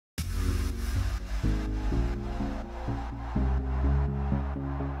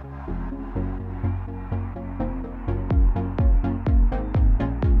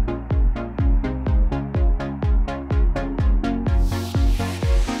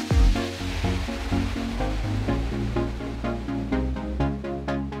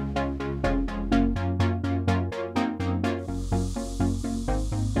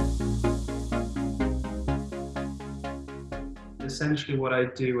essentially what I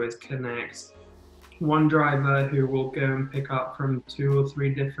do is connect one driver who will go and pick up from 2 or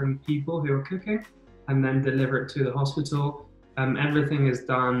 3 different people who are cooking and then deliver it to the hospital. Everything is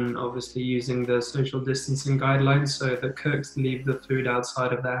done obviously using the social distancing guidelines, so the cooks leave the food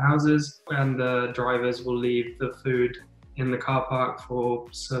outside of their houses and the drivers will leave the food in the car park for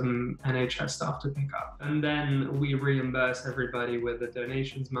some NHS staff to pick up. And then we reimburse everybody with the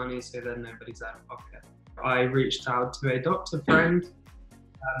donations money so that nobody's out of pocket. I reached out to a doctor friend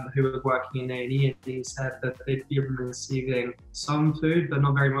who was working in A&E, and he said that they'd been receiving some food, but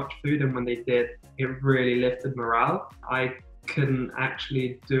not very much food, and when they did, it really lifted morale. I couldn't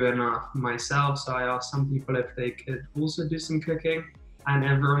actually do enough myself, so I asked some people if they could also do some cooking, and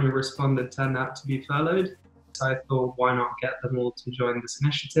everyone who responded turned out to be furloughed. So I thought, why not get them all to join this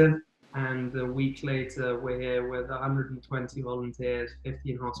initiative? And a week later, we're here with 120 volunteers,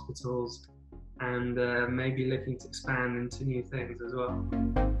 15 hospitals, and maybe looking to expand into new things as well.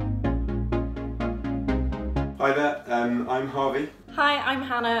 Hi there, I'm Harvey. Hi, I'm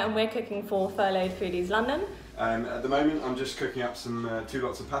Hannah and we're cooking for Furloughed Foodies London. At the moment I'm just cooking up some 2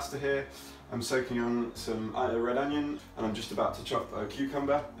 lots of pasta here. I'm soaking on some red onion and I'm just about to chop a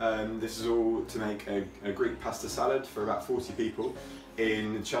cucumber. This is all to make a Greek pasta salad for about 40 people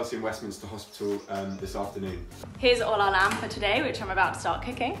in Chelsea and Westminster Hospital this afternoon. Here's all our lamb for today, which I'm about to start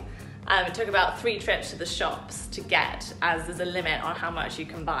cooking. It took about 3 trips to the shops to get, as there's a limit on how much you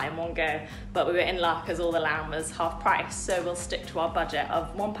can buy in one go, but we were in luck as all the lamb was half price, so we'll stick to our budget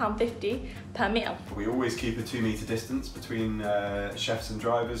of £1.50 per meal. We always keep a 2-metre distance between chefs and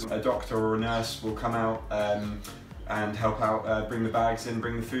drivers. A doctor or a nurse will come out and help out, bring the bags in,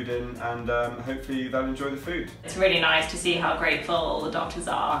 bring the food in, and hopefully they'll enjoy the food. It's really nice to see how grateful all the doctors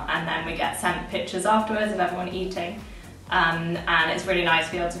are, and then we get sent pictures afterwards of everyone eating. And it's really nice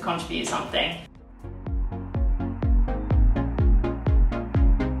to be able to contribute something.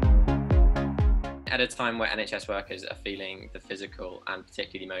 At a time where NHS workers are feeling the physical and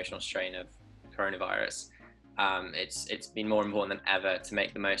particularly the emotional strain of coronavirus, it's been more important than ever to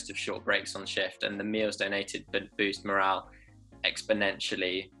make the most of short breaks on shift, and the meals donated boost morale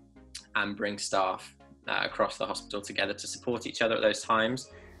exponentially and bring staff across the hospital together to support each other at those times.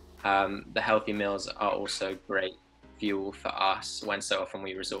 The healthy meals are also great fuel for us when so often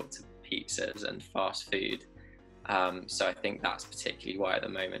we resort to pizzas and fast food. So I think that's particularly why at the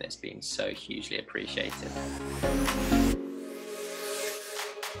moment it's been so hugely appreciated.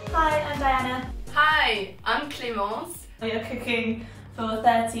 Hi, I'm Diana. Hi, I'm Clémence. We are cooking for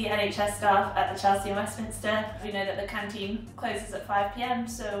 30 NHS staff at the Chelsea and Westminster. We know that the canteen closes at 5 PM,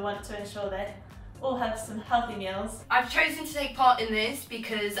 so we want to ensure they all have some healthy meals. I've chosen to take part in this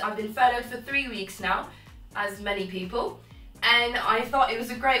because I've been furloughed for 3 weeks now, as many people, and I thought it was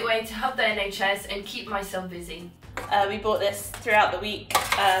a great way to help the NHS and keep myself busy. We bought this throughout the week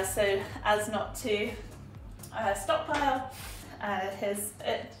so as not to stockpile. Here's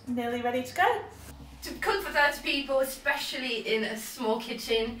it nearly ready to go. To cook for 30 people, especially in a small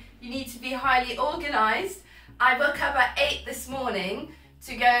kitchen, you need to be highly organised. I woke up at 8 this morning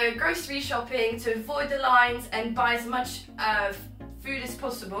to go grocery shopping to avoid the lines and buy as much food as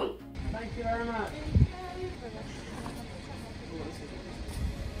possible. Thank you very much.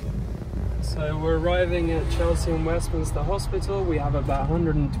 So we're arriving at Chelsea and Westminster Hospital. We have about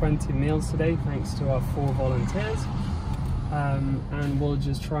 120 meals today thanks to our 4 volunteers. And we'll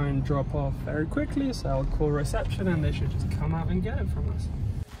just try and drop off very quickly, so I'll call reception and they should just come out and get it from us.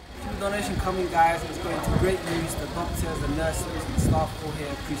 Food donation coming, guys. It's going to great news. The doctors, the nurses, and the staff all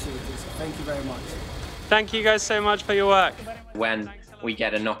here appreciate it. So thank you very much. Thank you guys so much for your work. When we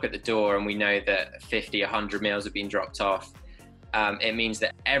get a knock at the door and we know that 50, 100 meals have been dropped off, it means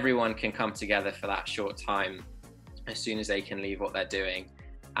that everyone can come together for that short time as soon as they can leave what they're doing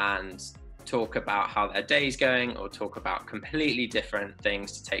and talk about how their day's going, or talk about completely different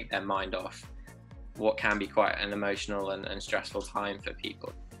things to take their mind off what can be quite an emotional and stressful time for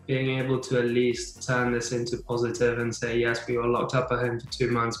people. Being able to at least turn this into positive and say, yes, we were locked up at home for 2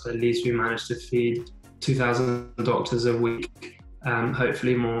 months, but at least we managed to feed 2,000 doctors a week,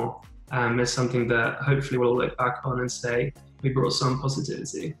 hopefully more, is something that hopefully we'll look back on and say we brought some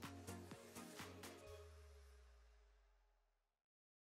positivity.